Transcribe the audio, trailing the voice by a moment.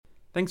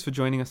Thanks for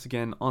joining us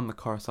again on the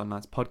Coruscant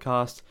Nights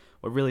podcast.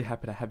 We're really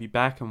happy to have you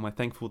back and we're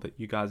thankful that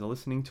you guys are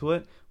listening to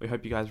it. We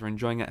hope you guys are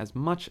enjoying it as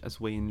much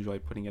as we enjoy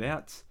putting it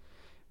out.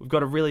 We've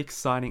got a really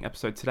exciting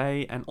episode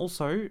today and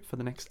also for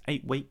the next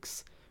 8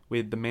 weeks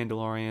with The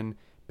Mandalorian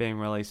being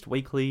released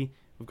weekly.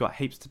 We've got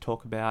heaps to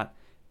talk about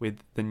with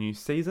the new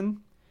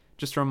season.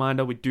 Just a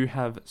reminder, we do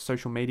have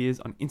social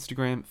medias on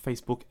Instagram,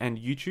 Facebook and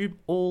YouTube,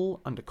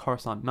 all under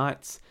Coruscant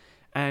Nights.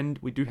 And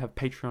we do have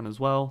Patreon as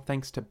well.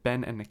 Thanks to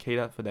Ben and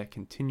Nikita for their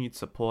continued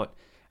support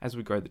as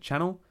we grow the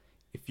channel.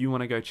 If you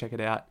want to go check it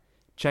out,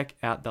 check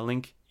out the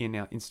link in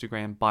our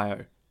Instagram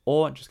bio.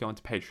 Or just go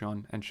into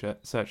Patreon and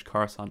search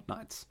Coruscant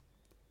Nights.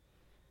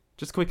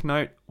 Just a quick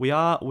note, we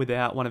are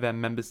without one of our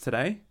members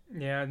today.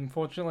 Yeah,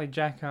 unfortunately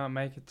Jack can't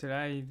make it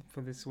today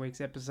for this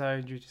week's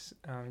episode due to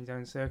his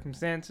own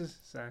circumstances.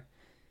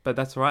 But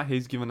that's all right,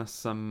 he's given us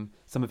some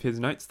of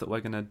his notes that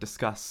we're going to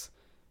discuss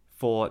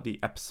for the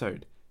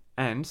episode.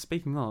 And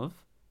speaking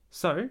of,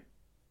 so...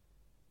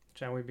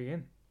 Shall we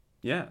begin?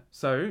 Yeah,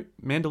 so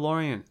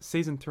Mandalorian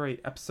Season 3,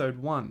 Episode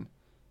 1,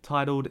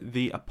 titled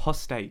The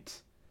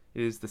Apostate.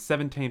 It is the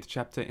 17th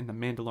chapter in the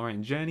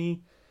Mandalorian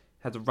journey.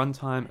 It has a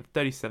runtime of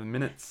 37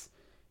 minutes.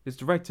 It is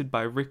directed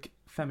by Rick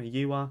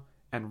Famuyiwa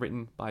and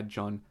written by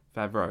Jon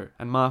Favreau.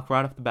 And Mark,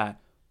 right off the bat,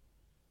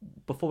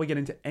 before we get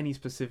into any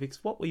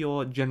specifics, what were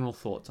your general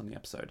thoughts on the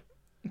episode?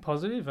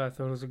 Positive. I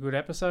thought it was a good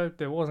episode.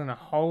 There wasn't a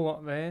whole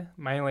lot there.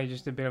 Mainly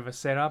just a bit of a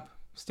setup.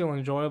 Still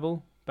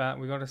enjoyable, but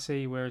we got to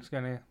see where it's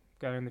going to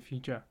go in the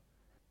future.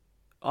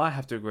 I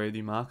have to agree with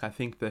you, Mark. I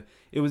think that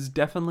it was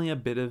definitely a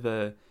bit of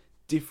a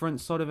different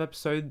sort of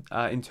episode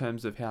in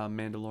terms of how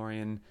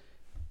Mandalorian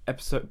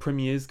episode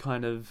premieres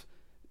kind of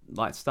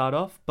like start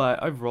off.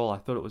 But overall, I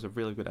thought it was a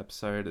really good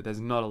episode.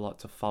 There's not a lot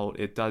to fault.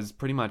 It does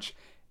pretty much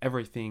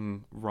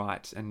everything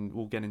right, and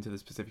we'll get into the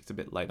specifics a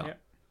bit later.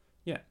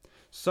 Yeah.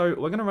 So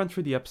we're going to run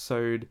through the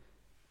episode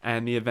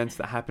and the events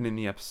that happen in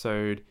the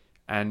episode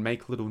and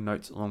make little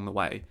notes along the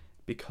way,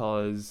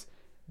 because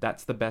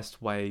that's the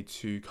best way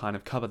to kind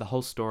of cover the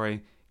whole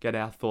story, get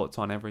our thoughts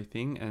on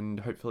everything, and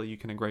hopefully you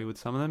can agree with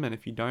some of them. And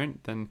if you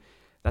don't, then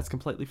that's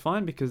completely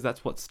fine, because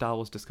that's what Star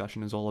Wars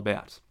discussion is all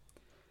about.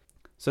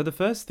 So the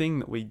first thing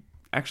that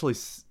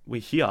we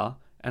hear,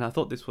 and I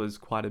thought this was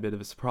quite a bit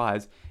of a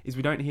surprise, is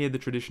we don't hear the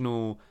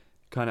traditional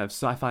kind of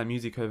sci-fi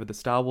music over the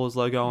Star Wars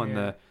logo and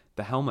the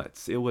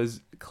helmets. It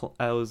was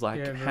like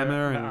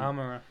Hammer and the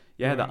armorer.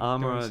 Yeah, the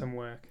armorer doing some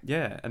work.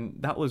 Yeah, and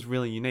that was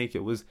really unique.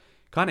 It was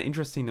kind of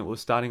interesting that it was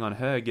starting on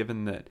her,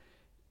 given that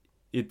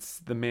it's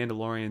the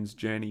Mandalorian's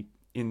journey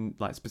in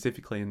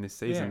specifically in this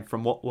season,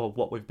 from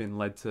what we've been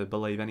led to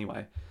believe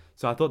anyway.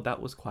 So I thought that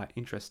was quite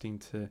interesting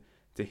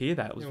to hear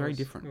that. It was very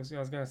different. I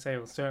was going to say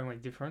it was certainly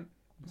different.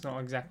 It's not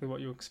exactly what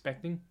you were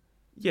expecting.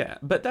 Yeah,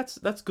 but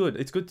that's good.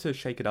 It's good to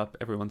shake it up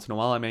every once in a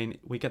while. I mean,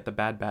 we get the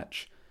Bad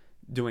Batch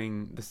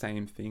doing the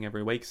same thing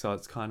every week, so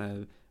it's kind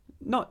of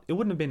it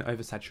wouldn't have been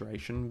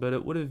oversaturation, but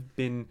it would have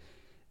been,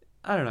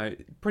 I don't know,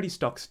 pretty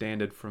stock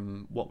standard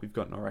from what we've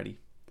gotten already.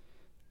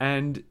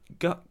 And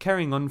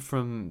carrying on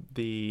from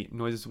the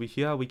noises we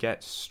hear, we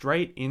get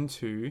straight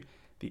into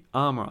the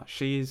armorer.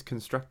 She is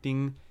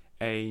constructing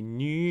a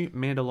new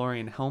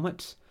Mandalorian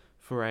helmet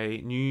for a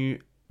new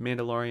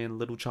Mandalorian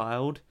little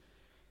child.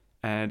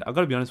 And I've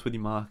got to be honest with you,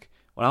 Mark,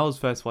 when I was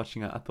first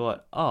watching it, I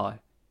thought,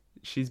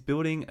 she's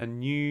building a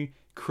new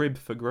crib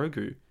for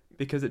Grogu,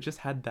 because it just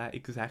had that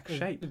exact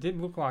shape. It did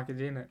look like it,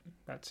 didn't it?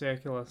 That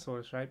circular sort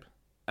of shape.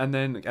 And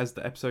then as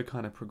the episode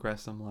kind of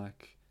progressed, I'm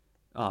like,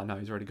 oh no,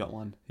 he's already got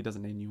one. He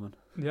doesn't need a new one.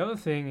 The other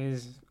thing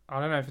is, I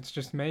don't know if it's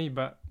just me,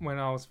 but when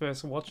I was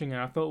first watching it,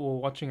 I thought we were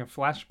watching a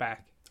flashback.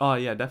 Oh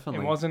yeah,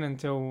 definitely. It wasn't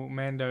until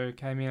Mando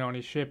came in on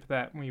his ship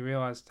that we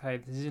realised, hey,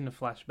 this isn't a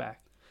flashback.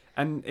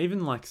 And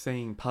even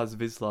seeing Paz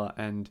Vizsla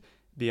and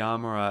the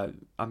armorer,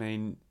 I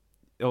mean,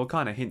 it all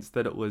kind of hints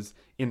that it was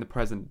in the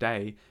present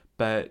day,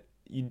 but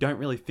you don't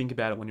really think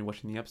about it when you're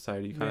watching the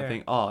episode. You kind of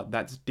think, oh,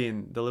 that's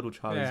Din, the little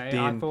child is Din.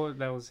 Yeah, I thought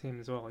that was him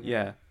as well.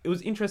 Yeah, it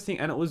was interesting,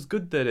 and it was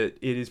good that it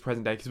is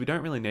present day, because we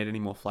don't really need any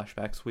more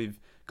flashbacks. We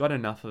got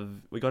enough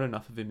of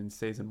him in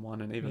season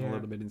 1 and even a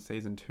little bit in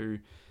season 2.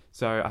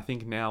 So I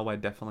think now we're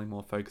definitely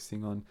more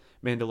focusing on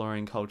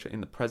Mandalorian culture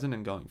in the present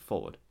and going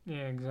forward.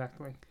 Yeah,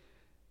 exactly.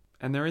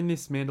 And they're in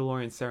this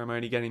Mandalorian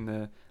ceremony getting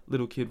the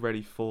little kid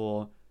ready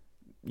for,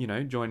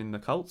 joining the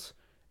cult.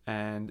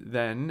 And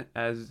then,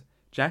 as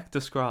Jack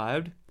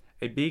described,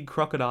 a big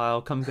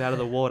crocodile comes out of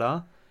the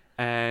water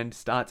and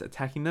starts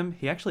attacking them.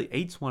 He actually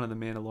eats one of the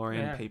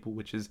Mandalorian people,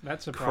 which is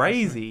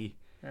crazy.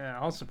 Yeah,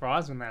 I was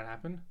surprised when that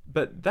happened.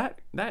 But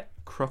that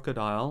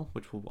crocodile,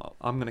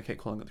 I'm going to keep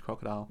calling it the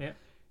crocodile,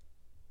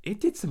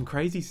 it did some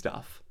crazy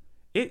stuff.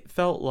 It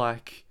felt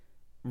like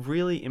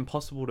really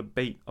impossible to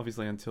beat,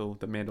 obviously, until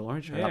the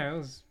Mandalorian showed up. Yeah, it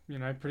was,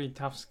 pretty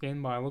tough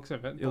skin by the looks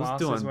of it. The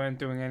blasters weren't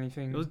doing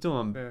anything. It was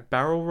doing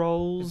barrel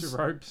rolls. The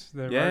ropes of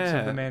the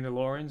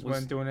Mandalorians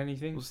weren't doing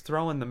anything. It was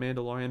throwing the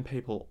Mandalorian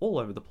people all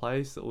over the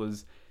place. It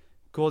was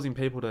causing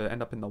people to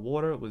end up in the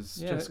water. It was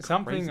just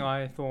something crazy.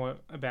 I thought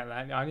about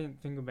that. I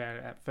didn't think about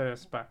it at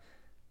first, but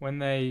when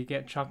they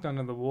get chucked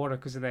under the water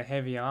because of their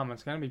heavy armor,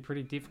 it's going to be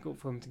pretty difficult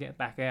for them to get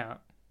back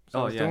out.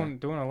 So it's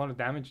doing a lot of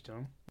damage to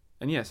them.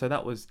 And yeah, so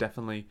that was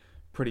definitely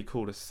pretty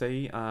cool to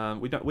see.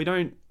 We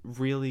don't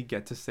really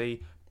get to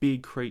see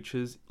big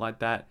creatures like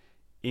that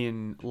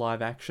in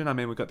live action. I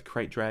mean, we got the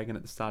Krayt Dragon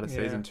at the start of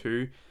season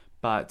 2,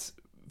 but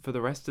for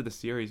the rest of the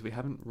series, we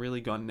haven't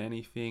really gotten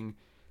anything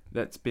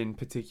that's been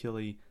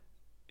particularly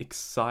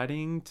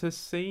exciting to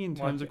see in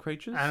terms of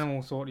creatures.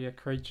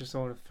 Creature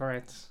sort of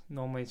threats.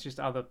 Normally, it's just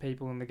other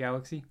people in the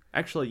galaxy.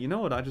 Actually, you know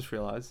what I just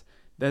realized?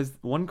 There's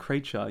one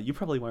creature, you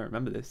probably won't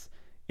remember this.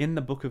 In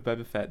the Book of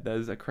Boba Fett,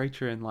 there's a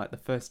creature in like the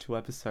first 2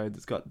 episodes.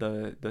 It's got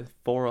the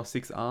 4 or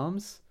 6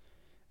 arms,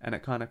 and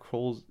it kind of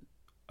crawls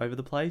over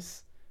the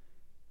place.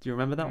 Do you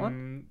remember that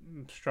one?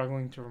 I'm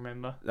struggling to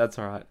remember. That's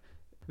all right.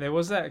 There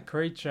was that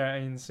creature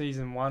in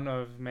season 1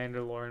 of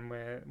Mandalorian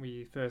where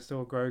we first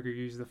saw Grogu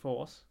use the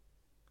Force,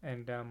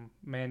 and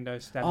Mando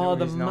stabbed it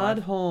with his knife.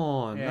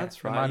 Mudhorn. Yeah,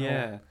 That's right.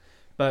 Yeah,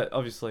 but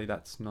obviously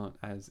that's not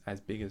as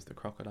big as the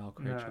crocodile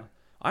creature. No.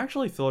 I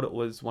actually thought it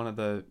was one of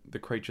the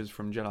creatures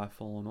from Jedi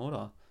Fallen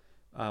Order.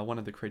 One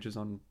of the creatures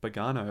on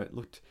Bogano. It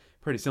looked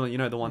pretty similar. You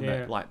know, the one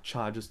that like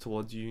charges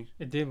towards you.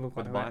 It did look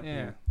like that.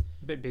 Yeah,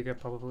 a bit bigger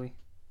probably.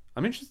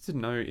 I'm interested to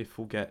know if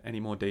we'll get any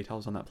more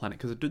details on that planet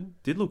because it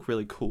did look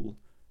really cool.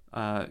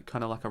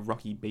 Kind of like a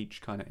rocky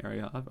beach kind of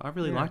area. I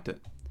really liked it.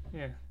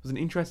 Yeah. It was an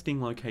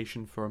interesting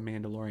location for a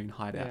Mandalorian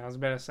hideout. Yeah, I was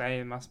about to say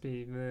it must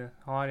be the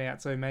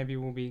hideout, so maybe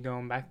we'll be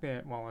going back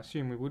there. Well, I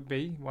assume we would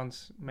be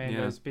once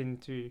dinner's been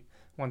to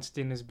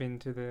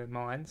the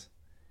mines.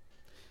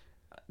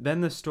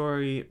 Then the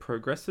story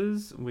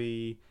progresses.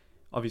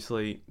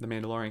 Obviously, the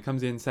Mandalorian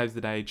comes in, saves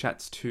the day,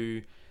 chats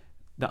to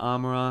the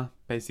armorer,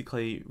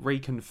 basically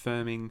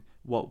reconfirming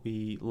what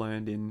we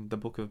learned in the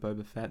Book of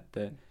Boba Fett,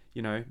 that,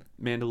 you know,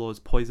 Mandalore's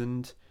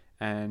poisoned,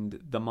 and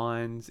the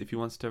mines, if he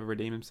wants to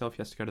redeem himself, he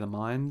has to go to the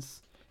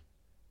mines.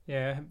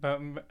 Yeah, but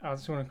I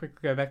just want to quickly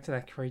go back to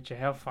that creature.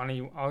 How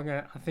funny!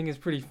 I think it's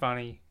pretty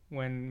funny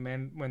when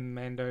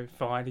Mando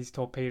fired his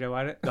torpedo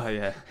at it. Oh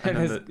yeah,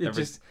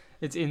 and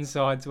its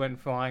insides went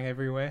flying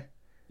everywhere.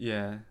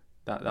 Yeah,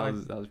 that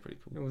was pretty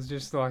cool. It was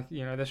just like,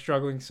 you know, they're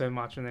struggling so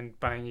much, and then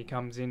bang, he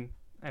comes in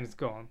and it's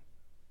gone.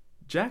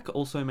 Jack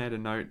also made a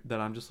note that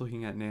I'm just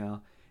looking at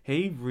now.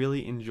 He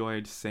really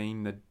enjoyed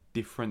seeing the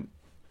different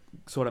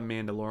sort of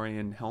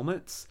Mandalorian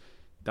helmets.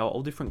 They were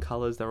all different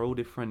colors. They were all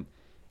different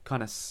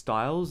kind of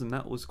styles, and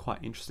that was quite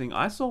interesting.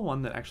 I saw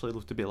one that actually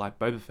looked a bit like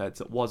Boba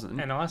Fett's. It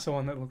wasn't. And I saw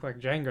one that looked like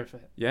Jango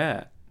Fett.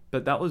 Yeah,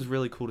 but that was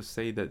really cool to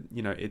see that,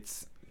 you know,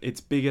 it's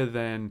bigger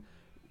than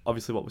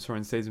obviously what we saw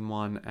in season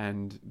 1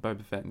 and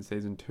Boba Fett in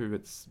season 2.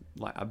 It's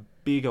like a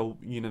bigger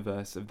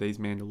universe of these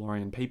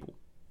Mandalorian people.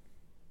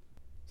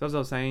 So as I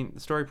was saying,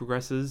 the story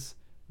progresses.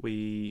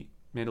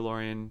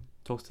 Mandalorian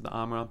talks to the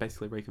armorer,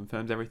 basically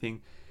reconfirms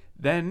everything.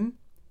 Then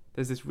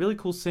there's this really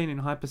cool scene in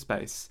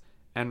hyperspace,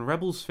 and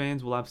Rebels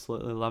fans will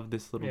absolutely love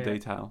this little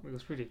detail. It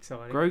was pretty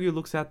exciting. Grogu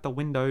looks out the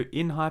window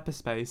in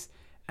hyperspace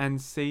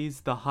and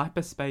sees the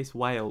hyperspace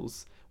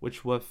whales,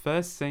 which were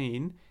first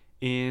seen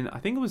in, I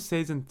think it was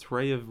season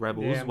 3 of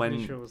Rebels, when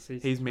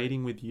he's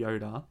meeting with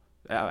Yoda.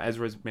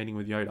 Ezra's meeting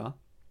with Yoda.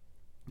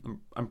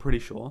 I'm pretty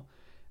sure.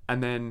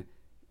 And then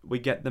we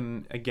get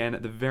them again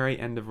at the very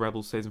end of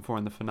Rebels season 4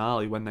 in the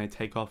finale, when they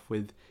take off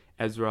with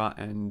Ezra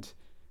and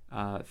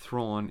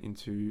Thrawn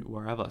into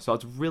wherever. So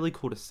it's really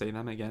cool to see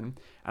them again,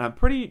 and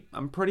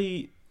I'm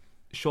pretty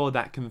sure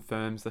that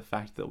confirms the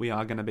fact that we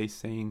are going to be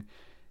seeing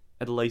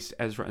at least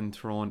Ezra and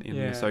Thrawn in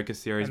the Ahsoka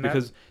series,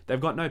 because they've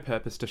got no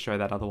purpose to show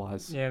that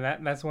otherwise. Yeah,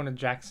 that's one of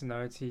Jack's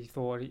notes. He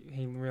thought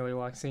he really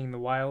liked seeing the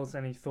whales,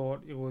 and he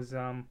thought it was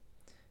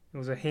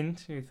a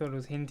hint. He thought it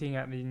was hinting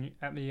at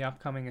the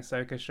upcoming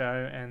Ahsoka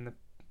show, and the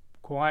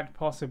quite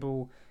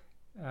possible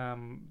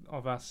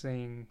of us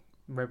seeing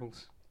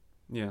Rebels.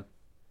 Yeah.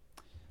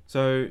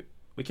 So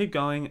we keep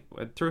going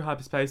through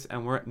hyperspace,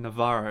 and we're at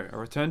Navarro, a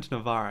return to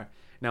Navarro.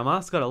 Now,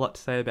 Mark's got a lot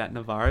to say about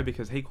Navarro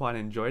because he quite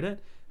enjoyed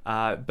it.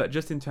 But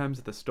just in terms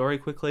of the story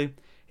quickly,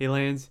 he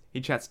lands,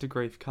 he chats to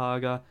Greef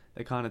Karga.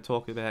 They kind of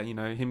talk about, you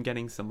know, him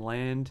getting some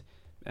land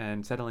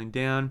and settling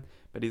down,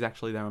 but he's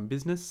actually there on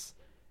business.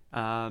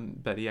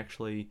 But he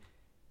actually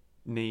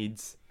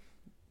needs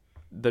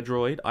the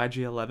droid,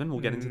 IG-11. We'll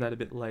get into that a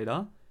bit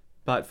later.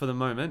 But for the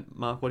moment,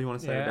 Mark, what do you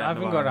want to say about Navarro? I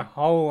haven't got a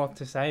whole lot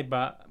to say,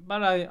 but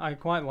I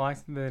quite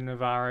liked the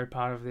Navarro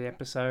part of the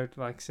episode,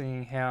 like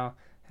seeing how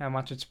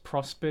much it's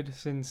prospered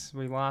since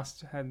we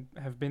last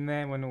have been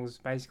there, when it was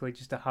basically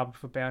just a hub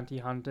for bounty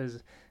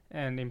hunters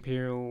and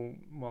Imperial,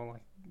 well,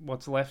 like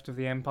what's left of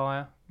the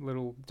Empire,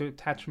 little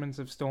detachments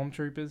of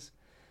stormtroopers.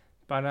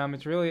 But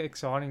it's really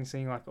exciting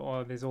seeing, like,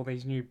 there's all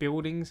these new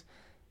buildings.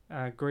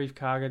 Greef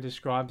Karga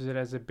describes it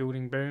as a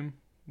building boom,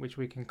 which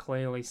we can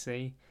clearly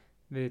see.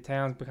 The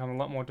town's become a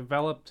lot more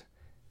developed.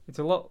 It's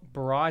a lot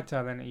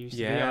brighter than it used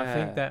to be. I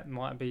think that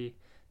might be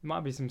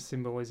some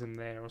symbolism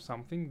there or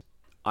something.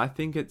 I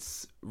think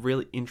it's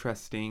really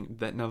interesting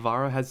that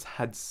Navarro has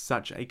had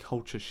such a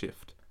culture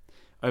shift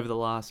over the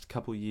last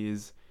couple of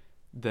years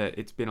that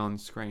it's been on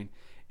screen.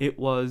 It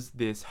was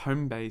this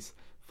home base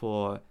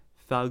for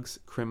thugs,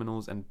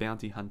 criminals, and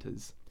bounty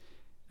hunters.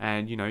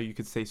 And, you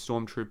could see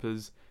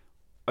stormtroopers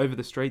over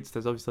the streets.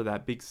 There's obviously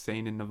that big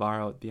scene in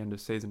Navarro at the end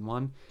of season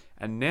 1.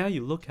 And now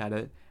you look at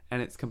it,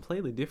 and it's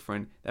completely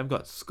different. They've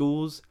got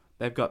schools.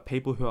 They've got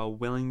people who are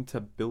willing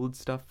to build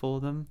stuff for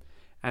them.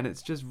 And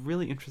it's just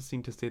really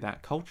interesting to see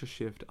that culture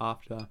shift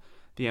after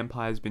the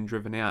Empire's been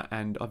driven out.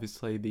 And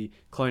obviously the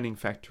cloning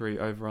factory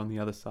over on the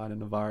other side of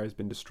Navarro has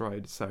been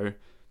destroyed. So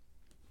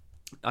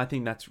I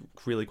think that's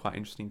really quite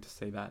interesting to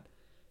see that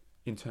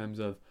in terms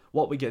of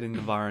what we get in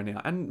Navarro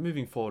now. And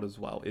moving forward as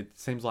well, it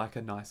seems like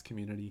a nice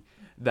community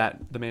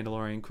that the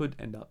Mandalorian could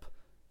end up,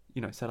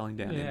 settling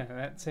down in. Yeah,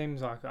 that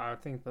seems like, I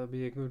think that'll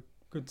be a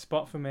good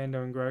spot for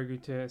Mando and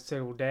Grogu to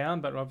settle down.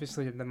 But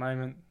obviously at the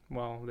moment,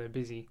 well, they're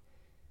busy.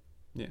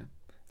 Yeah.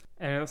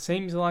 And it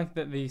seems like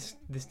that this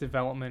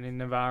development in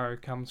Navarro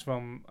comes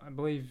from, I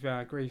believe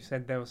Grief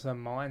said there were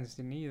some mines,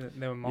 didn't he? That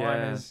there were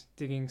miners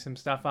digging some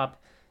stuff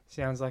up.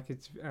 Sounds like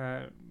it's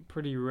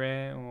pretty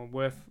rare or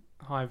worth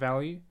high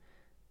value.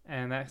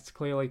 And that's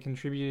clearly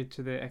contributed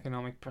to the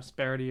economic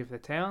prosperity of the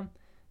town.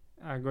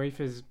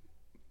 Grief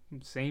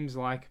seems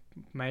like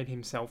made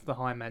himself the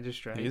High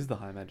Magistrate. He is the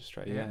High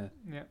Magistrate, yeah.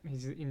 Yeah,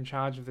 he's in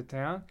charge of the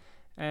town.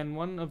 And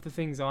one of the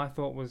things I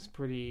thought was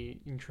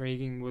pretty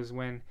intriguing was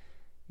when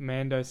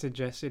Mando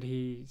suggested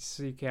he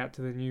seek out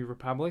to the New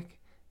Republic,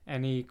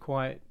 and he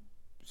quite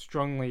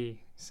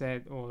strongly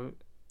said or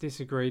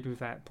disagreed with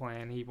that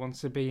plan. He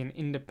wants to be an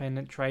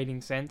independent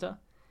trading centre,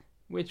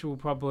 which will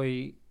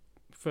probably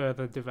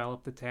further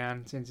develop the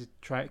town since it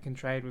can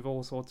trade with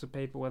all sorts of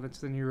people, whether it's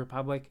the New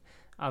Republic,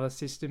 other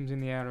systems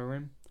in the Outer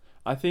Rim.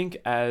 I think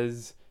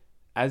as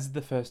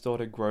the First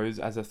Order grows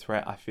as a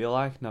threat, I feel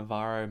like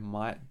Navarro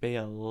might be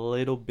a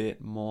little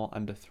bit more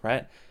under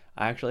threat.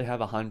 I actually have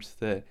a hunch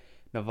that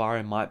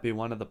Navarro might be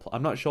one of the...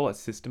 I'm not sure what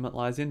system it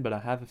lies in, but I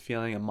have a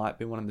feeling it might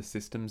be one of the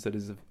systems that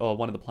is... or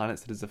one of the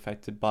planets that is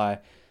affected by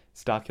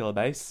Starkiller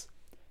Base.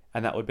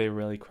 And that would be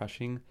really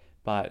crushing.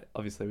 But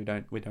obviously we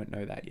don't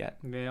know that yet.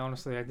 Yeah,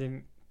 honestly, I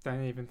don't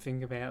even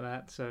think about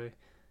that, so...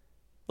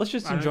 Let's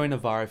just enjoy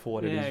Navarro for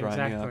what it is right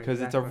now.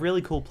 Because it's a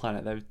really cool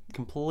planet. They've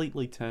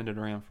completely turned it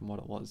around from what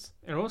it was.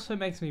 It also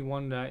makes me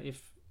wonder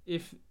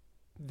if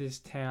this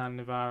town,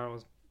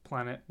 Navarro's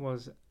planet,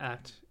 was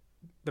at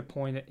the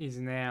point it is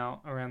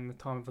now around the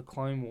time of the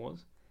Clone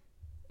Wars.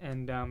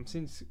 And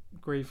since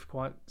Grief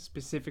quite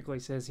specifically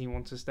says he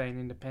wants to stay an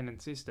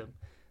independent system,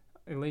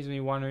 it leaves me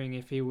wondering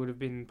if he would have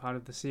been part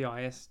of the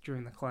CIS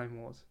during the Clone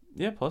Wars.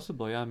 Yeah,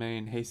 possibly. I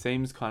mean, he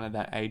seems kind of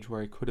that age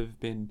where he could have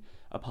been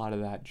a part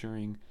of that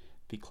during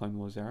the Clone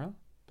Wars era.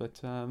 But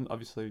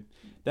obviously,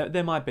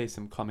 there might be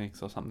some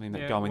comics or something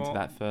that go into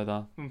that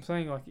further. I'm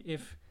saying, like,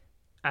 if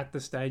at the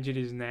stage it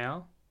is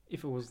now,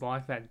 if it was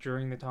like that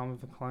during the time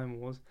of the Clone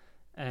Wars,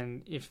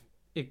 and if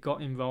it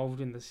got involved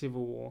in the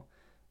Civil War,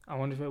 I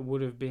wonder if it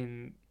would have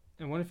been...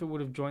 I wonder if it would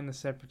have joined the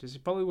Separatists.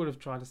 It probably would have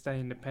tried to stay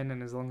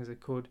independent as long as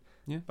it could.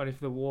 Yeah. But if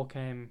the war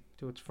came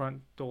to its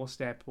front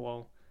doorstep,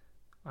 well,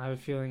 I have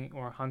a feeling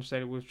or a hunch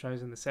that it would have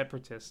chosen the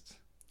Separatists.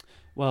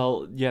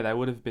 Well, yeah, they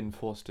would have been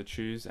forced to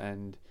choose,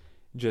 and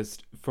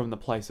just from the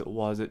place it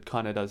was, it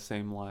kind of does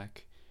seem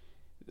like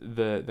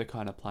the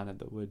kind of planet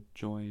that would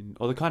join,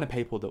 or the kind of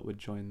people that would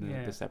join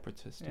the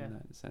Separatists in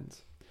that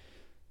sense.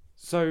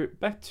 So,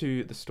 back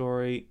to the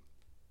story.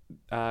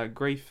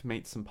 Grief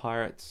meets some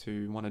pirates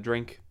who want a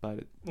drink,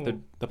 but the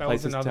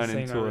place has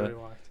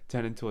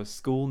turned into a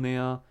school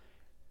now.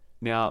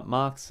 Now,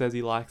 Mark says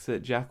he likes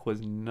it. Jack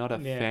was not a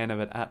fan of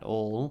it at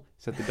all.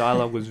 He said the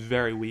dialogue was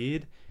very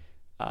weird.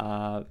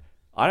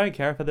 I don't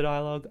care for the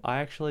dialogue. I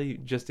actually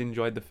just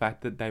enjoyed the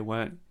fact that they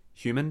weren't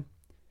human.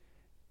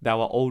 They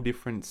were all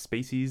different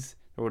species.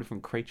 They were all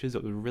different creatures.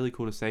 It was really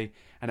cool to see,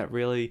 and it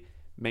really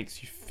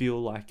makes you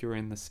feel like you're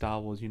in the Star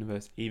Wars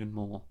universe even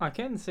more. I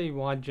can see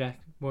why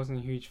Jack wasn't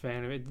a huge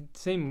fan of it. It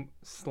seemed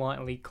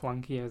slightly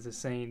clunky as a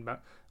scene,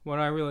 but what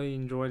I really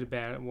enjoyed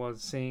about it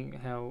was seeing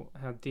how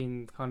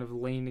Din kind of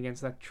leaned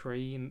against that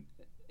tree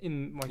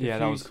in like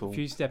that was cool. A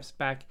few steps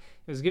back.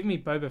 It was giving me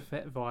Boba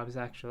Fett vibes,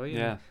 actually.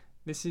 Yeah.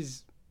 This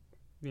is,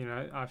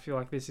 I feel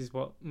like this is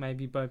what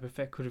maybe Boba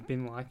Fett could have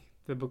been like,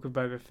 the Book of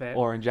Boba Fett.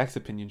 Or in Jack's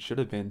opinion, should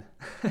have been.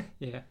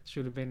 Yeah,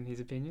 should have been in his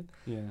opinion.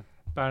 Yeah.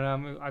 But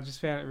I just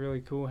found it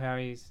really cool how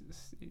he's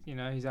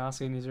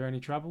asking, is there any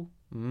trouble?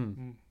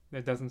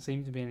 There doesn't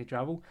seem to be any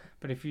trouble.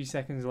 But a few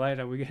seconds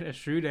later, we get a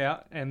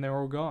shootout and they're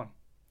all gone.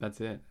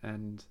 That's it.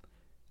 And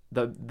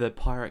the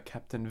pirate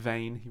captain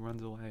Vane, he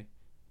runs away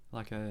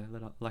like a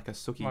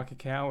sookie, like a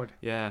coward.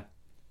 Yeah,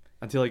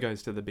 until he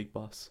goes to the big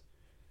boss.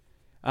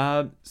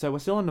 So we're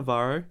still on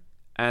Navarro,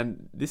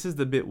 and this is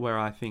the bit where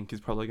I think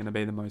is probably going to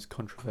be the most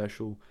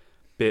controversial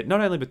bit,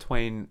 not only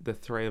between the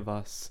three of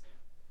us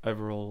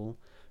overall,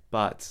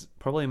 but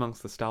probably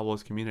amongst the Star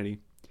Wars community.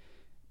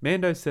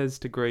 Mando says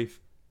to Grief,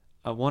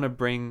 I want to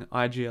bring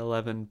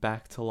IG-11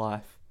 back to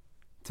life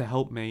to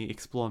help me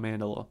explore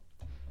Mandalore.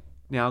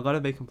 Now, I've got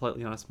to be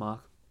completely honest,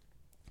 Mark.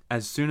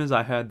 As soon as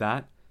I heard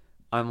that,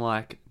 I'm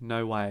like,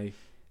 no way.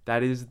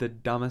 That is the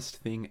dumbest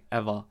thing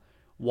ever.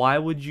 Why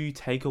would you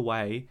take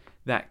away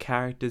that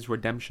character's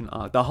redemption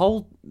arc. The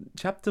whole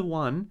chapter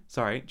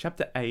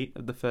 8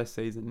 of the first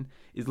season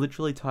is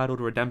literally titled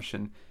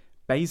Redemption,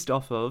 based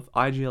off of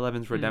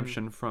IG-11's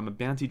redemption from a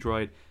bounty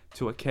droid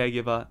to a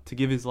caregiver to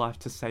give his life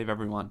to save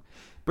everyone.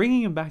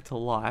 Bringing him back to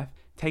life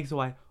takes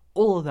away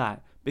all of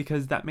that,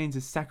 because that means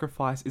his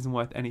sacrifice isn't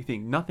worth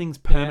anything. Nothing's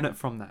permanent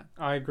from that.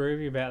 I agree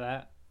with you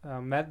about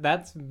that.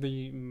 That's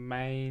the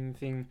main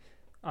thing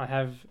I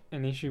have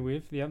an issue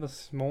with. The other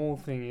small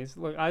thing is,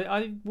 look,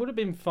 I would have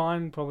been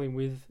fine probably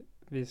with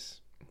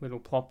this little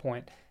plot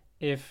point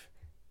if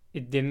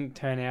it didn't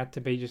turn out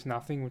to be just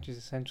nothing, which is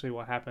essentially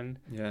what happened.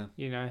 Yeah.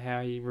 You know,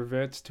 how he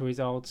reverts to his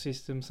old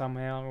system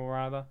somehow or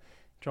other,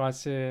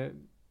 tries to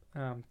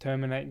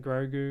terminate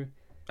Grogu.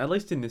 At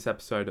least in this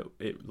episode,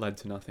 it led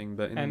to nothing.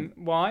 But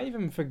I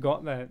even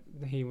forgot that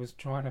he was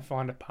trying to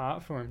find a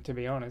part for him, to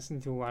be honest,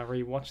 until I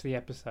rewatched the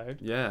episode.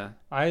 Yeah.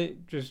 I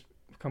just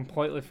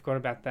completely forgot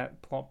about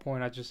that plot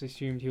point. I just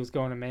assumed he was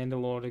going to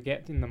Mandalore to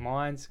get in the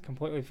mines.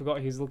 Completely forgot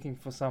he was looking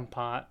for some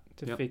part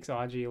to fix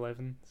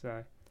IG-11.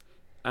 So,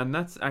 and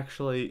that's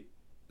actually,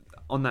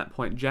 on that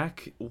point,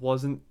 Jack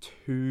wasn't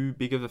too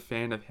big of a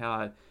fan of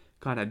how it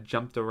kind of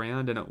jumped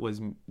around, and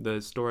the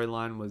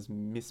storyline was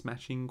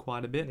mismatching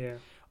quite a bit. Yeah.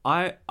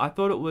 I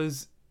thought it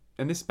was,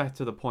 and this is back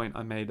to the point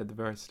I made at the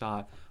very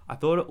start, I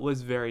thought it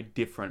was very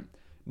different.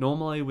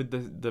 Normally with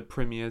the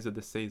premieres of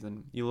the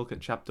season, you look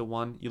at chapter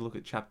 1, you look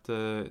at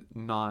chapter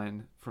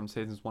 9 from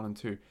seasons 1 and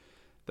 2.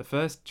 The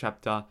first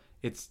chapter,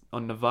 it's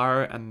on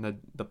Navarro and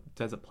the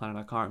desert planet,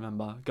 I can't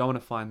remember, going to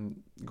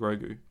find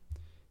Grogu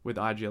with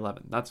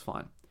IG-11. That's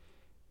fine.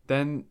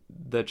 Then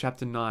the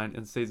chapter 9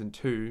 in season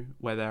 2,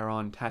 where they're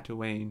on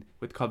Tatooine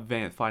with Cobb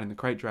Vanth fighting the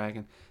Krayt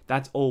Dragon,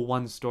 that's all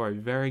one story,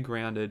 very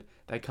grounded.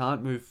 They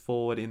can't move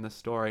forward in the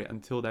story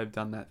until they've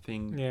done that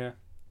thing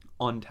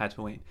on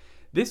Tatooine.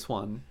 This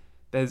one,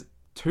 there's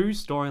two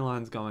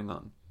storylines going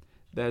on.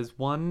 There's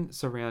one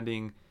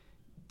surrounding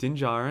Din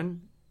Djarin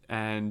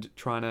and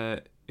trying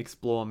to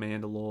explore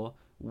Mandalore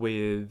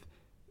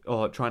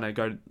or trying to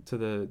go to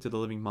the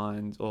living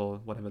mines, or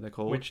whatever they're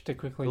called. Which, to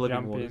quickly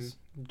jump in,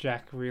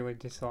 Jack really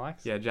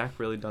dislikes. Yeah, Jack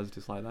really does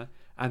dislike that.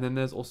 And then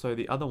there's also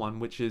the other one,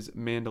 which is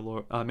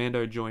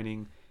Mando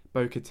joining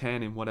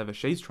Bo-Katan in whatever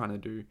she's trying to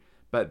do.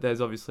 But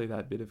there's obviously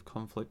that bit of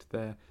conflict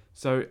there.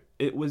 So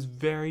it was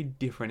very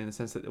different in the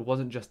sense that it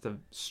wasn't just a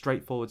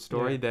straightforward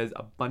story. Yeah. There's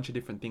a bunch of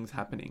different things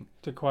happening.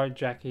 To quote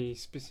Jack, he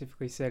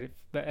specifically said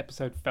the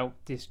episode felt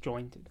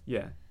disjointed.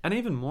 Yeah. And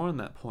even more on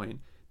that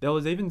point, there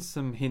was even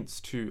some hints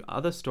to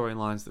other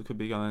storylines that could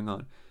be going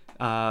on.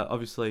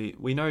 Obviously,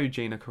 we know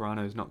Gina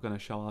Carano is not going to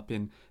show up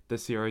in the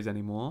series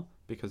anymore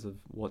because of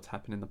what's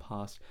happened in the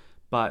past.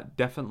 But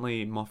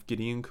definitely Moff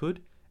Gideon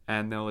could.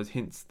 And there was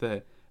hints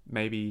that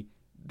maybe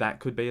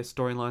that could be a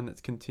storyline that's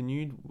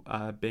continued,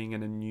 being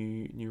in a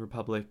New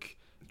Republic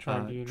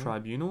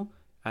tribunal.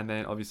 And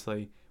then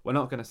obviously, we're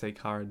not going to see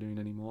Cara Dune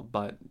anymore,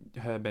 but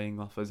her being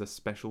off as a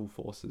special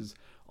forces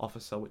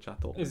officer, which I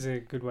thought is a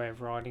good way of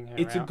writing her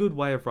It's a good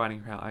way of writing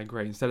her out, I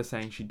agree. Instead of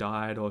saying she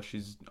died or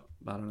she's,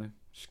 I don't know,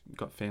 she's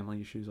got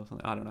family issues or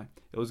something, I don't know.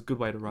 It was a good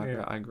way to write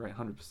her out, I agree,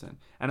 100%.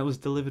 And it was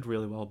delivered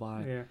really well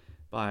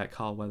by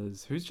Carl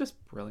Weathers, who's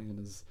just brilliant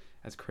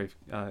as Greef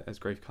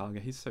Karga.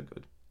 He's so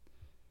good.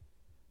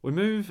 We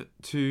move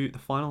to the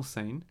final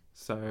scene.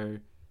 So,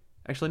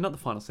 actually, not the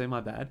final scene, my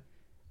bad.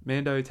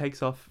 Mando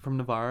takes off from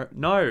Navarro.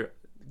 No,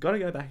 gotta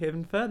go back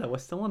even further. We're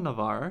still on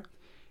Navarro.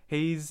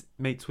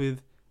 Meets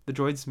with the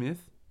droid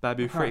smith,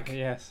 Babu Frick.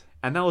 Yes.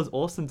 And that was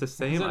awesome to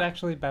see him. Was it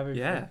actually Babu Frick?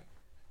 Yeah,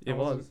 it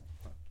was.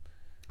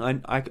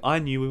 I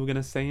knew we were going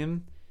to see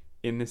him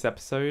in this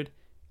episode.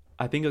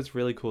 I think it was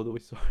really cool that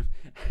we saw him.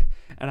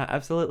 And I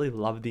absolutely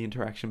loved the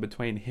interaction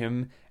between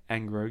him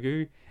and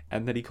Grogu,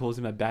 and that he calls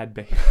him a bad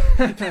baby.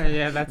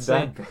 Yeah,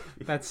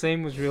 that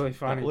scene was really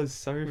funny. It was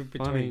so funny.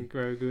 Between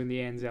Grogu and the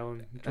Anzel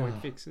and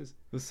droid fixers.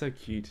 It was so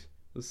cute.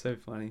 It was so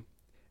funny.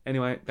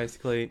 Anyway,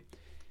 basically,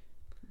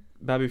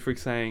 Babu Frick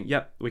saying,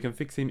 yep, we can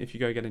fix him if you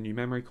go get a new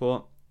memory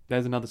core.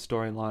 There's another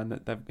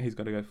storyline that he's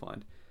got to go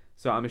find.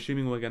 So I'm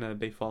assuming we're going to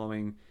be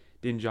following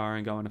Din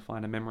Djarin going to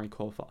find a memory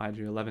core for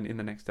IG-11 in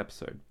the next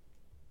episode.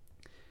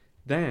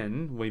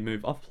 Then we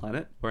move off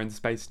planet. We're in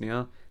space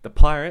now. The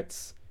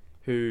pirates,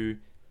 who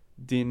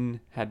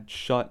Din had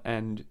shot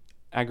and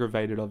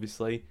aggravated,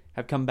 obviously,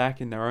 have come back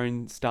in their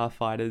own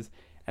starfighters,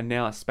 and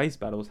now a space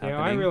battle's happening.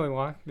 Yeah, I really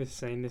like this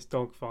scene, this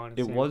dogfight.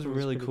 It was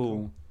really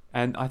cool.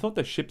 And I thought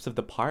the ships of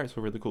the pirates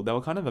were really cool. They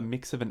were kind of a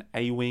mix of an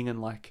A-wing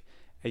and like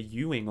a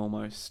U-wing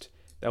almost.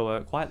 They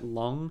were quite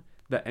long.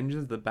 The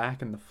engines at the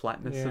back and the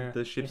flatness of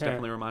the ships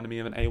definitely reminded me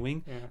of an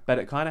A-wing. Yeah. But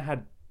it kind of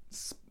had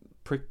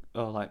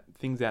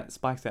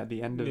spikes out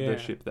the end of the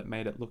ship that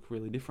made it look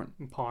really different.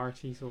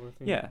 Piratey sort of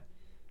thing. Yeah.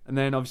 And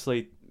then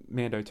obviously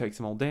Mando takes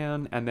them all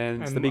down, and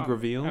then it's the big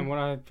reveal. And what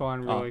I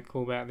find really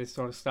cool about this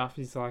sort of stuff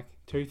is like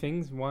two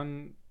things.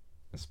 One,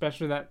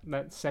 especially that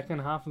second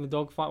half of the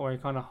dogfight where he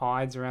kind of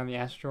hides around the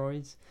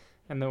asteroids,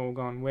 and they're all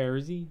going, "Where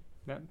is he?"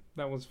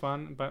 That was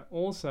fun. But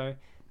also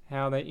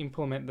how they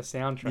implement the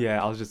soundtrack.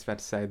 Yeah, I was just about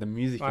to say the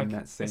music Like, in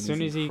that scene as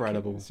soon is as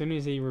incredible. as soon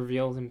as he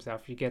reveals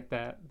himself, you get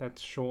that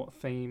short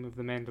theme of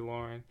the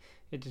Mandalorian.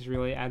 It just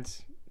really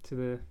adds to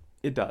the.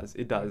 It does.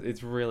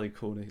 It's really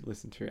cool to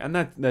listen to,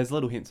 and there's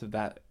little hints of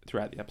that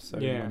throughout the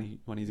episode Yeah.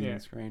 when he's in the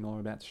screen or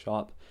about to show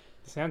up.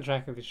 The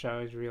soundtrack of the show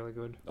is really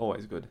good.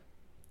 Always good.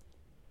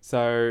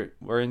 So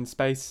we're in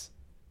space.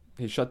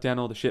 He's shot down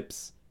all the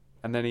ships,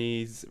 and then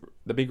he's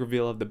the big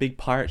reveal of the big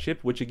pirate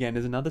ship, which again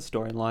is another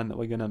storyline that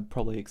we're gonna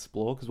probably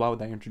explore. Because why would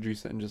they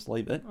introduce it and just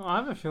leave it? Oh, I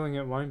have a feeling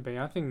it won't be.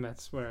 I think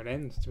that's where it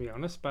ends, to be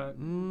honest. But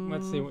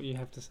let's see what you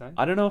have to say.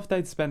 I don't know if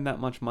they'd spend that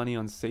much money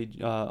on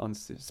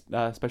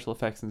special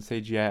effects and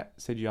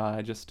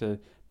CGI just to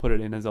put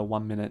it in as a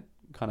 1 minute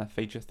kind of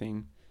feature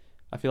thing.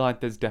 I feel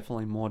like there's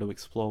definitely more to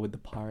explore with the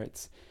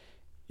pirates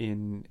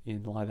in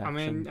live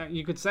action. I mean,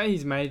 you could say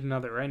he's made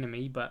another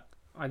enemy, but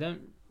I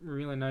don't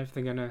really know if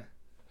they're gonna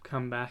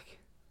come back.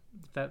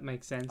 If that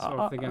makes sense,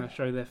 or if they're gonna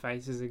show their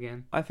faces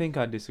again. I think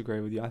I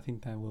disagree with you. I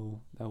think they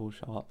will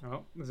show up.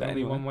 Oh, there's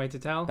only one way to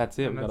tell. That's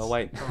it. We've got to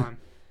wait. Time.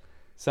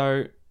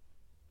 So,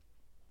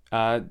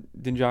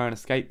 Din Djarin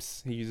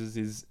escapes. He uses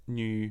his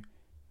new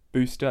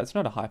booster. It's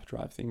not a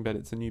hyperdrive thing, but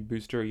it's a new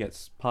booster. He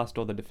gets past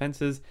all the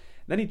defenses.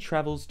 Then he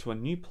travels to a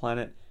new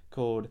planet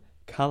called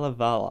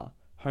Kalevala,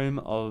 home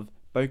of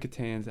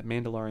Bo-Katan's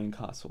Mandalorian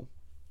castle.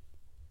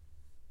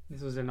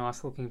 This was a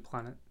nice looking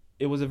planet.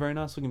 It was a very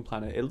nice looking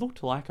planet. It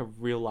looked like a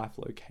real life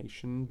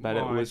location, but it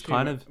I was assume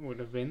kind of... it would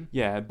have been.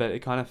 Yeah, but it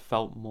kind of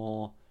felt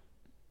more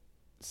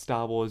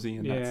Star Warsy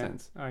in that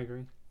sense. I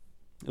agree.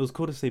 It was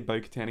cool to see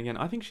Bo-Katan again.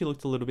 I think she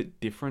looked a little bit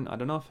different. I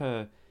don't know if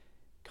her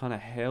kind of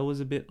hair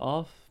was a bit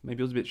off. Maybe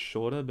it was a bit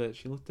shorter, but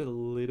she looked a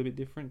little bit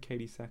different.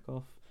 Katie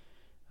Sackhoff.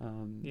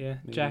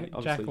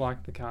 Jack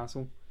liked the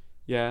castle.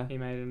 Yeah. He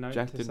made a note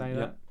Jack to say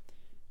that.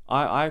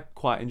 I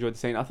quite enjoyed the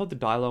scene. I thought the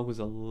dialogue was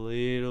a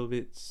little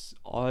bit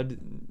odd.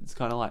 It's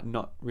kind of like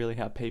not really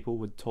how people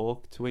would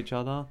talk to each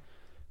other,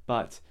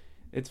 but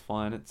it's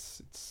fine.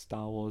 It's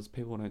Star Wars.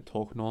 People don't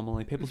talk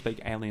normally. People speak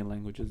alien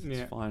languages.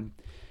 It's fine.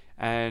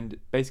 And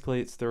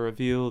basically, it's the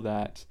reveal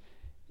that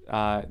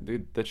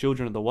the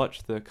Children of the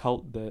Watch, the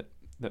cult that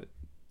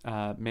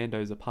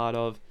Mando's a part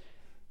of,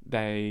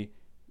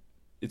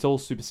 it's all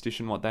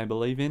superstition what they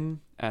believe in,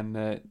 and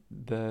the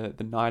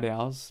Night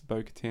Owls,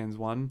 Bo-Katan's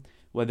one,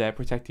 were there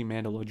protecting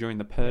Mandalore during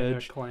the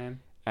Purge, clan,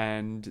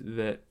 and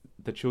that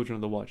the Children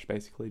of the Watch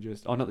basically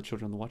not the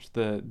Children of the Watch,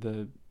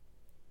 the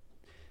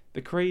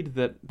creed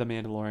that the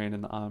Mandalorian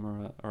and the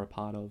armor are a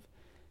part of,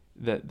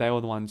 that they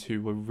were the ones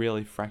who were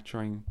really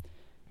fracturing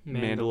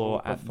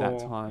Mandalore at that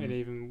time. It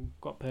even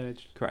got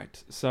purged.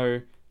 Correct. So,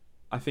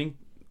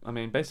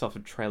 based off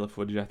of trailer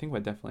footage, I think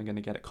we're definitely going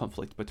to get a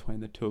conflict between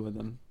the two of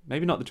them.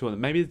 Maybe not the two of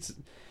them. Maybe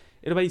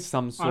it'll be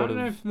some sort of... I don't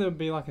know if there'll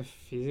be like a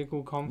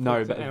physical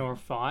conflict or a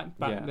fight,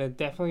 but yeah. they're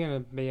definitely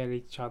going to be at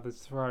each other's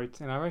throats.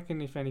 And I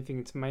reckon, if anything,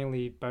 it's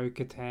mainly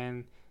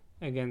Bo-Katan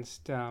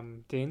against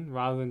Din,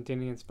 rather than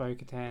Din against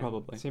Bo-Katan.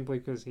 Probably. Simply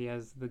because he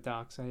has the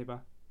Darksaber.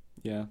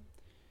 Yeah.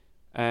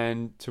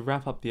 And to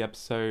wrap up the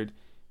episode,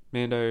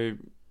 Mando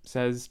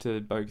says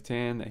to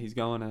Bo-Katan that he's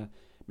going to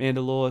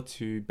Mandalore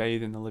to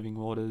bathe in the living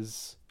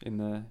waters in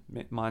the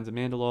mines of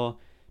Mandalore.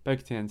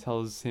 Bo-Katan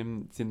tells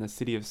him it's in the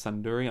city of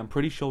Sunduri. I'm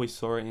pretty sure we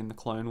saw it in the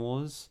Clone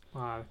Wars.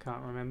 I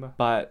can't remember.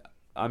 But,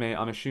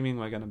 I'm assuming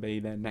we're going to be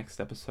there next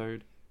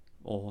episode,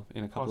 or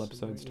in a couple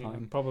episodes'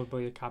 time.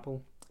 Probably a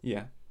couple.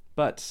 Yeah.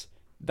 But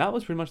that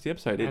was pretty much the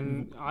episode.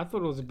 And I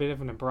thought it was a bit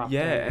of an abrupt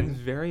ending. And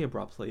very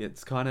abruptly.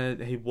 It's kind of,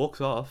 he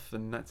walks off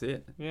and that's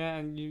it. Yeah,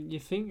 and you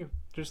think,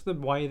 just the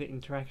way the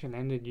interaction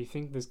ended, you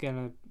think there's going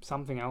to,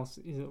 something else,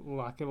 is it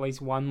like at least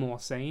one more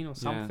scene or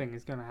something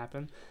is going to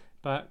happen.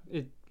 But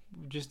it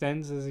just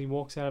ends as he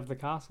walks out of the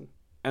castle.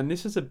 And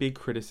this is a big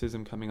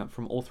criticism coming up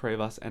from all three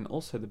of us, and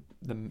also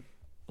the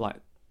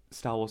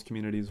Star Wars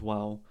community as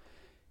well.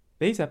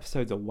 These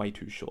episodes are way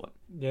too short.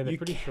 Yeah, they're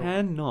pretty short. You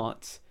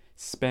cannot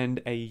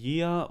spend a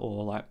year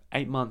or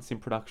 8 months in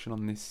production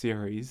on this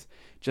series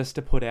just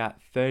to put out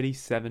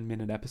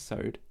 37-minute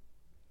episode.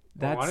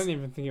 I don't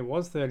even think it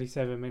was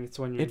 37 minutes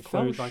when you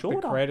include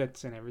the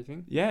credits and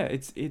everything. Yeah,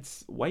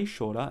 it's way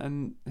shorter,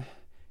 and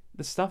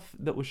the stuff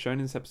that was shown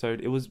in this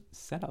episode, it was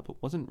set up. It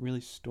wasn't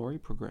really story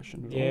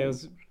progression at all. Yeah, it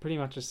was pretty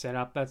much a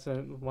setup. That's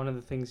one of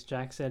the things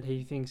Jack said.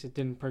 He thinks it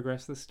didn't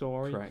progress the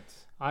story. Correct.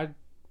 I'd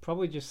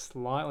probably just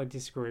slightly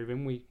disagree with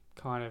him. We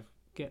kind of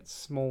get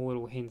small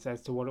little hints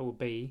as to what it will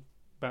be,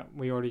 but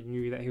we already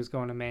knew that he was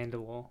going to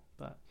Mandalore.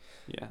 But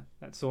yeah,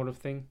 that sort of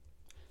thing.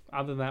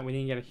 Other than that, we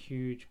didn't get a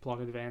huge plot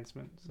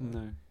advancement. So.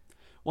 No.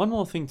 One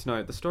more thing to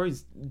note. The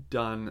story's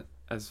done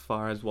as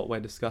far as what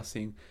we're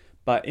discussing,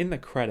 but in the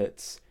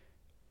credits...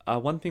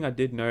 one thing I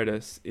did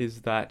notice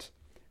is that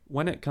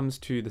when it comes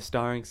to the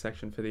starring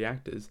section for the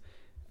actors,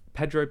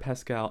 Pedro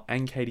Pascal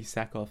and Katie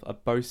Sackhoff are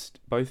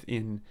both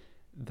in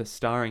the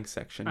starring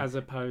section, as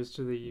opposed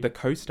to the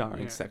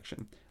co-starring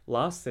section.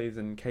 Last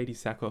season, Katie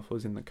Sackhoff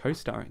was in the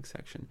co-starring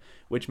section,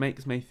 which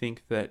makes me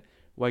think that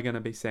we're going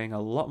to be seeing a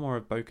lot more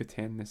of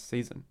Bo-Katan this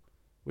season,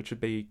 which would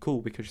be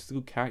cool because she's a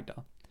good character.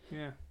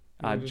 Yeah.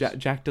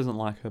 Jack doesn't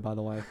like her, by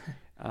the way,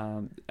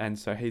 and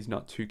so he's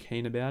not too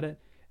keen about it.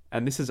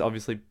 And this is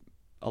obviously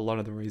a lot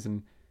of the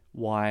reason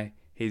why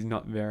he's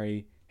not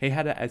very... He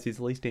had it as his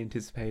least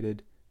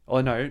anticipated...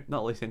 Or no,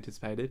 not least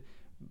anticipated.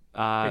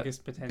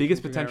 Biggest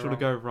potential to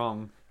go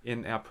wrong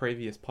in our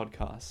previous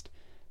podcast.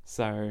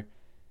 So,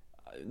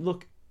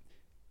 look,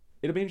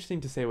 it'll be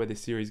interesting to see where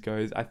this series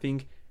goes. I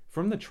think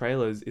from the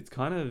trailers, it's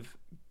kind of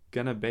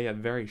going to be a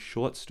very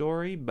short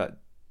story,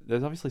 but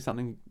there's obviously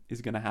something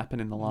is going to happen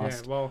in the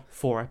last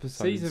 4 episodes.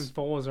 Season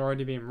 4 has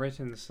already been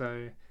written,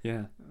 so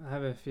yeah, I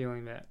have a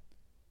feeling that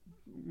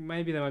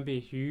maybe there won't be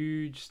a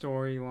huge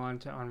storyline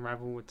to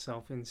unravel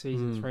itself in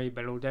season 3,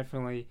 but it'll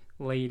definitely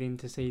lead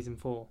into season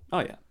 4. Oh,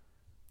 yeah.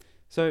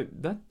 So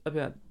that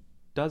about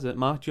does it.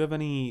 Mark, do you have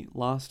any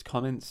last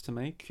comments to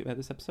make about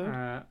this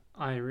episode?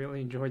 I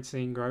really enjoyed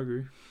seeing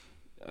Grogu.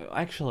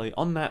 Actually,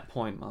 on that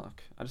point,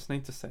 Mark, I just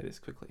need to say this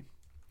quickly.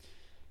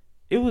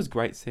 It was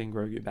great seeing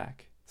Grogu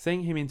back.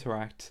 Seeing him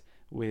interact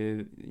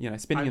with,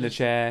 spinning in the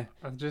chair.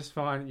 I just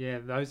find,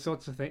 those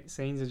sorts of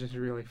scenes are just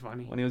really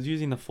funny. When he was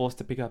using the Force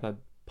to pick up a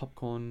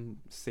popcorn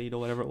seed or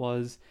whatever it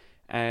was,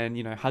 and,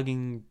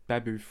 hugging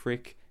Babu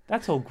Frick.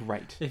 That's all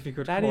great. If you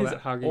could call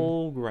that hugging.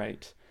 All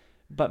great.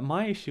 But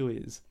my issue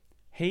is,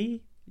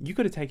 you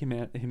could have taken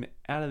him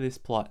out of this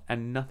plot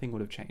and nothing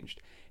would have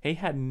changed. He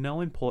had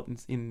no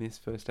importance in this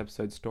first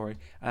episode story,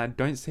 and I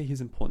don't see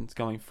his importance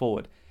going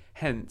forward.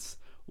 Hence,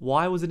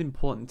 why was it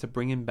important to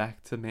bring him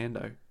back to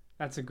Mando?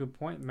 That's a good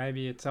point.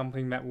 Maybe it's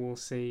something that we'll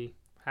see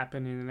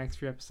happen in the next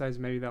few episodes.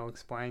 Maybe they'll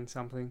explain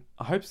something.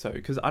 I hope so,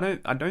 because I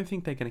don't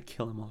think they're going to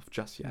kill him off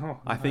just yet.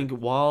 I No. think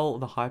while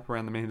the hype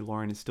around the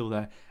Mandalorian is still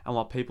there, and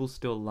while people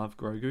still love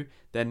Grogu,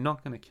 they're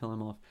not going to kill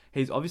him off.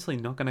 He's obviously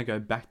not going to go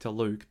back to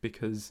Luke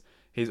because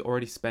he's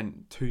already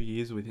spent 2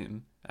 years with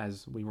him,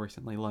 as we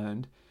recently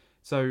learned.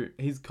 So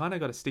he's kind of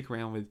got to stick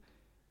around with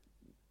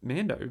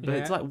Mando. But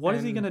it's like, what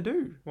is he going to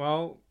do?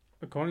 Well,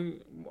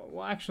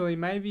 actually,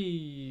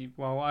 maybe...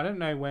 Well, I don't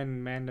know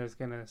when Mando's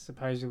going to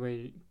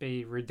supposedly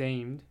be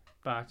redeemed,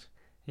 but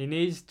he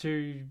needs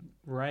to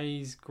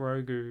raise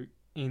Grogu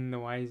in the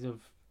ways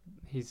of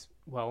his,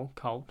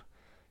 cult.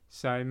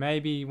 So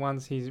maybe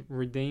once he's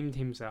redeemed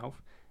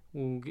himself,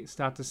 we'll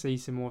start to see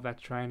some more of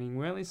that training.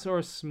 We only saw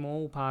a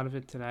small part of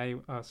it today.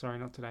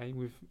 Not today,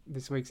 with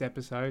this week's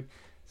episode,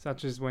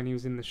 such as when he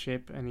was in the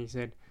ship and he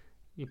said,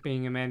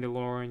 being a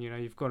Mandalorian,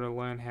 you've got to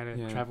learn how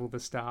to travel the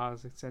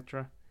stars,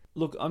 etc.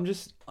 Look,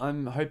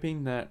 I'm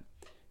hoping that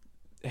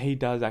he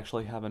does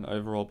actually have an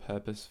overall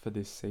purpose for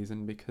this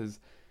season, because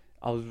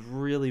I was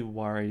really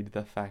worried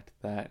the fact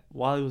that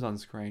while he was on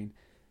screen,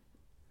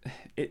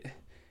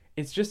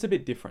 it's just a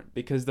bit different,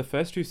 because the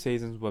first 2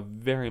 seasons were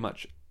very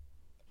much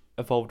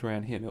evolved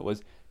around him. It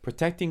was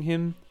protecting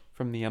him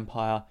from the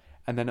Empire,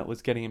 and then it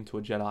was getting him to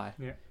a Jedi.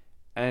 Yeah.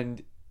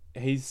 And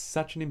he's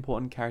such an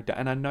important character,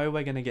 and I know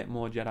we're going to get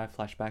more Jedi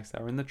flashbacks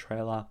that are in the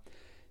trailer,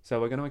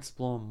 so we're going to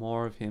explore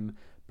more of him,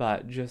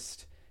 but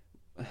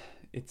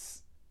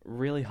it's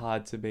really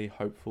hard to be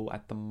hopeful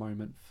at the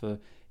moment for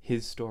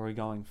his story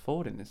going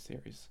forward in this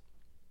series.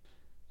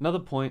 Another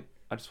point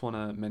I just want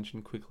to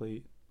mention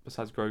quickly,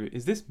 besides Grogu,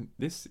 is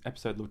this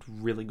episode looked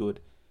really good.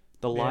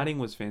 The lighting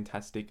was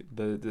fantastic.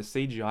 The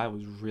CGI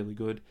was really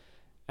good,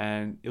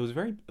 and it was a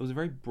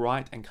very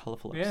bright and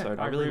colourful episode.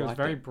 I really liked it. It was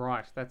very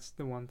bright. That's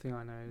the one thing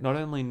I know. Not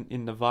only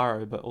in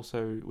Navarro, but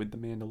also with the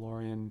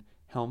Mandalorian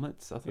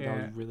helmets. I thought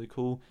that was really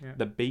cool. Yeah.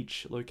 The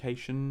beach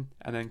location,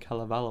 and then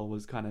Kalevala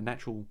was kind of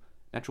natural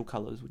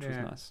colours, which was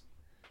nice.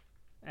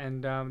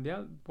 And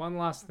one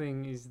last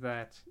thing is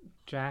that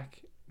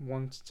Jack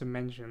wants to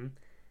mention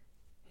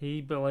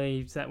he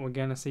believes that we're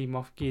going to see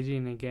Moff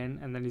Gideon again,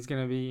 and that he's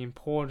going to be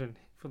important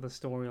for the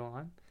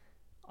storyline.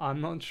 I'm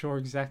not sure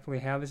exactly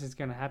how this is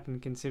going to happen,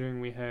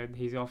 considering we heard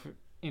he's off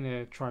in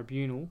a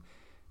tribunal.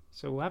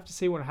 So we'll have to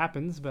see what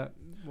happens, but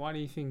why do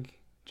you think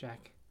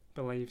Jack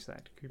believes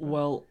that, Cooper?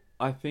 Well,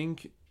 I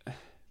think,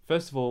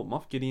 first of all,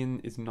 Moff Gideon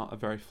is not a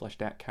very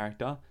fleshed out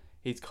character.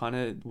 He's kind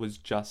of was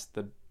just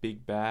the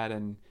big bad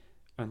and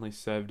only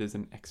served as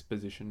an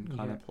exposition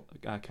kind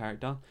of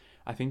character.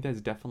 I think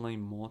there's definitely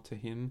more to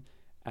him.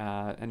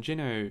 And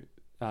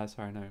what's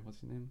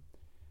his name?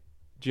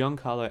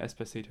 Giancarlo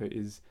Esposito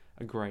is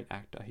a great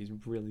actor. He's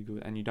really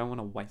good, and you don't want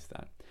to waste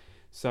that.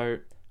 So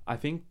I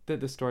think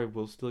that the story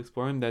will still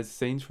explore him. There's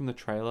scenes from the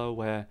trailer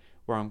where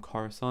we're on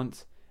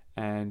Coruscant,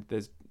 and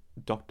there's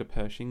Dr.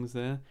 Pershing's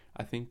there.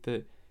 I think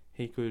that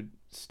he could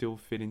still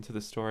fit into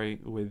the story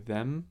with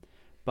them,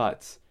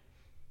 but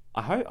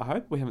I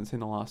hope we haven't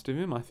seen the last of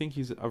him. I think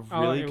he's a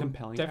really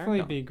compelling character.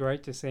 Definitely be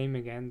great to see him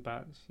again,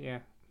 but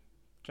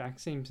Jack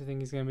seems to think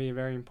he's going to be a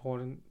very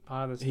important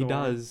part of the story. He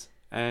does,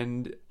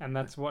 and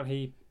that's what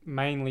he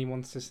mainly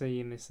wants to see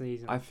in this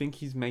season. I think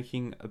he's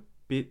making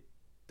too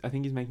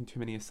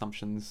many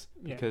assumptions,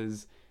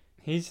 because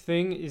his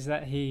thing is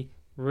that he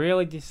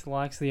really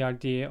dislikes the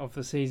idea of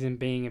the season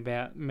being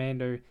about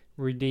Mando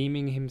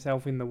redeeming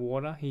himself in the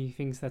water. He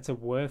thinks that's a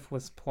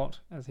worthless plot,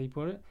 as he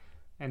put it,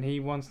 and he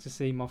wants to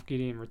see Moff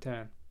Gideon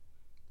return.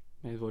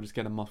 May as well just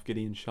get a Moff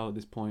Gideon show at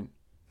this point.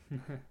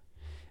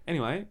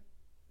 Anyway,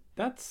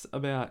 that's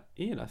about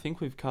it. I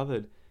think we've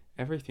covered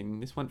everything.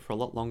 This went for a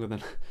lot longer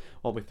than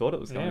what we thought it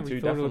was going to.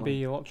 We thought it would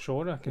be a lot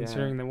shorter,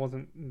 considering there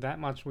wasn't that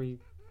much we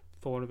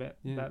thought about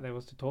that there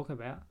was to talk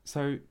about.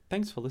 So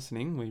thanks for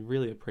listening. We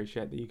really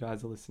appreciate that you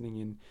guys are listening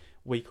in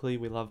weekly.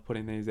 We love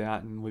putting these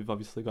out, and we've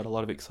obviously got a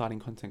lot of exciting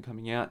content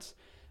coming out.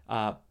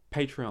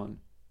 Patreon,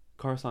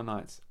 Coruscant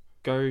Nights.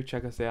 Go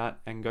check us out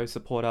and go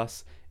support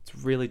us. It's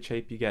really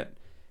cheap. You get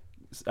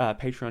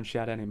Patreon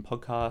shout out in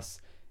podcasts.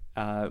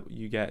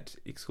 You get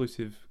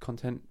exclusive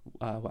content.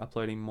 We're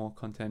uploading more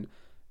content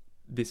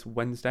this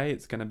Wednesday.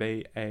 It's going to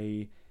be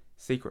a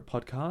secret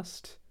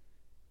podcast,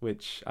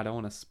 which I don't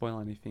want to spoil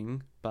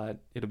anything, but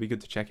it'll be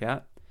good to check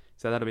out.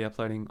 So that'll be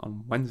uploading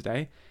on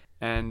Wednesday.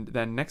 And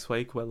then next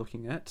week we're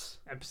looking at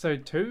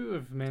episode 2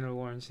 of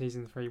Mandalorian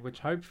season 3, which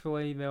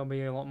hopefully there'll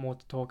be a lot more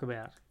to talk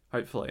about.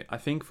 Hopefully. I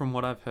think from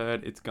what I've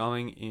heard, it's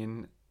going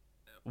in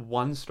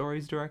one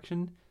story's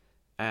direction.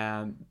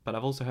 But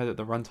I've also heard that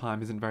the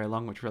runtime isn't very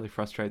long, which really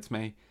frustrates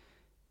me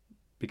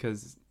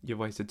because you've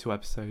wasted 2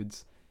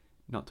 episodes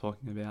not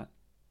talking about,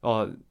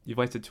 or you've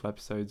wasted 2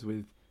 episodes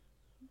with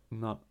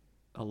not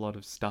a lot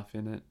of stuff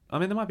in it. I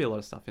mean, there might be a lot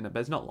of stuff in it, but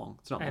it's not long.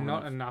 It's not and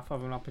long not enough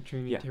of an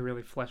opportunity to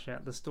really flesh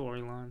out the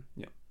storyline.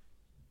 Yeah.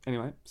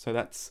 Anyway, so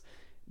that's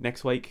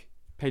next week.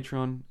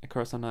 Patreon at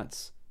Coruscant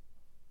Nights,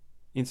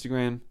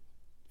 Instagram,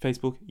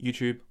 Facebook,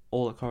 YouTube,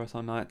 all at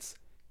Coruscant Nights.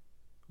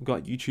 We've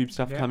got YouTube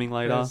stuff coming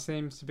later. There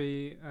seems to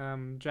be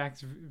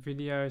Jack's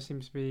video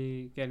seems to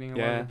be getting a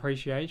lot of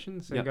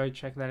appreciation, so go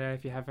check that out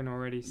if you haven't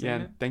already seen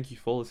it. Thank you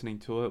for listening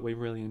to it. We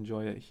really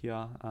enjoy it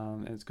here,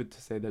 and it's good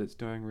to see that it's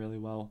doing really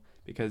well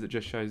because it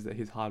just shows that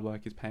his hard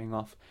work is paying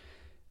off.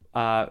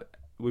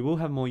 We will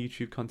have more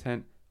YouTube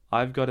content.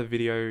 I've got a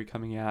video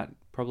coming out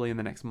probably in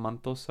the next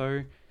month or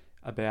so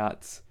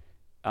about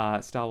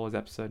Star Wars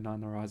Episode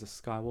 9, The Rise of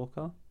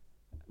Skywalker.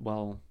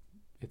 Well,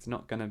 it's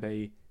not going to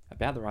be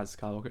about The Rise of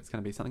Skywalker. It's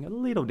going to be something a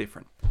little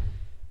different.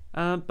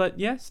 But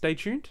yeah, stay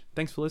tuned.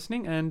 Thanks for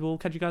listening, and we'll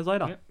catch you guys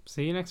later. Yep.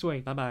 See you next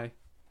week. Bye-bye.